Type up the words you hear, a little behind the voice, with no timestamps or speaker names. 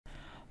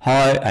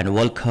Hi and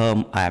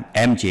welcome, I am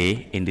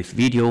MJ. In this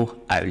video,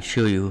 I will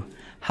show you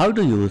how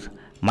to use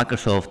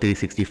Microsoft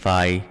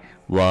 365,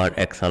 Word,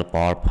 Excel,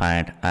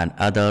 PowerPoint and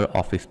other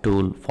Office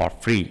tool for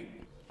free.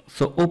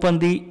 So open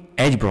the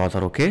Edge browser,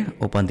 okay?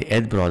 Open the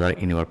Edge browser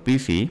in your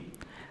PC.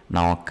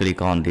 Now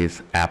click on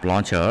this app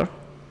launcher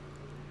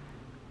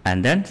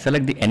and then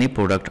select the any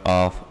product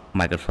of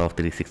Microsoft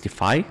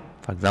 365.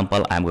 For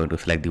example, I am going to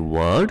select the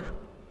Word.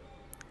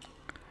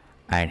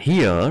 And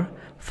here,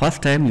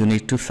 first time you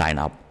need to sign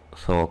up.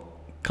 So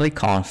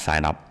click on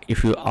sign up.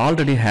 If you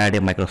already had a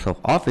Microsoft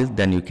Office,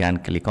 then you can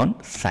click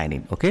on sign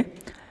in. Okay.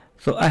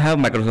 So I have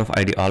Microsoft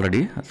ID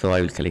already. So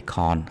I will click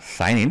on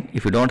sign in.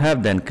 If you don't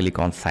have, then click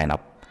on sign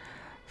up.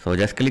 So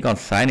just click on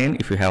sign in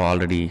if you have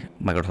already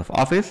Microsoft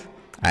Office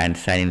and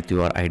sign in with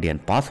your ID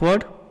and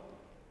password.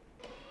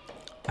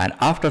 And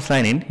after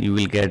sign in, you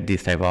will get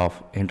this type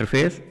of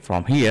interface.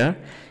 From here,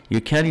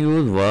 you can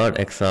use Word,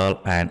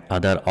 Excel and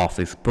other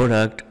Office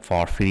product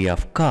for free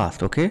of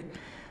cost. Okay.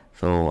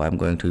 So I'm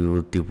going to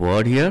use the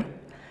Word here.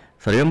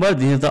 So remember,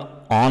 this is the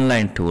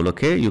online tool.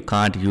 Okay. You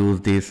can't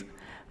use this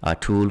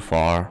tool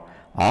for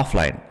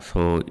offline.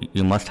 So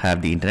you must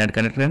have the internet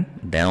connection.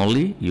 Then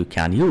only you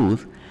can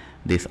use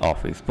this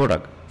Office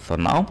product. So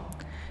now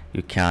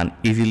you can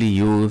easily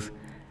use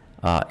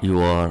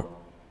your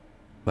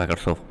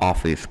Microsoft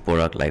Office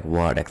product like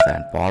Word, Excel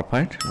and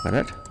PowerPoint. Look at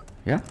that.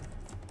 Yeah.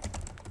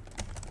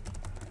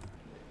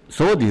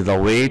 So this is the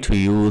way to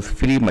use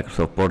free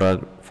Microsoft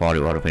product for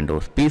your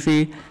Windows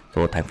PC.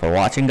 So thanks for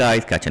watching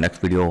guys. Catch you next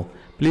video.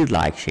 Please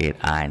like, share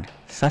and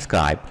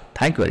subscribe.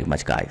 Thank you very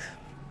much guys.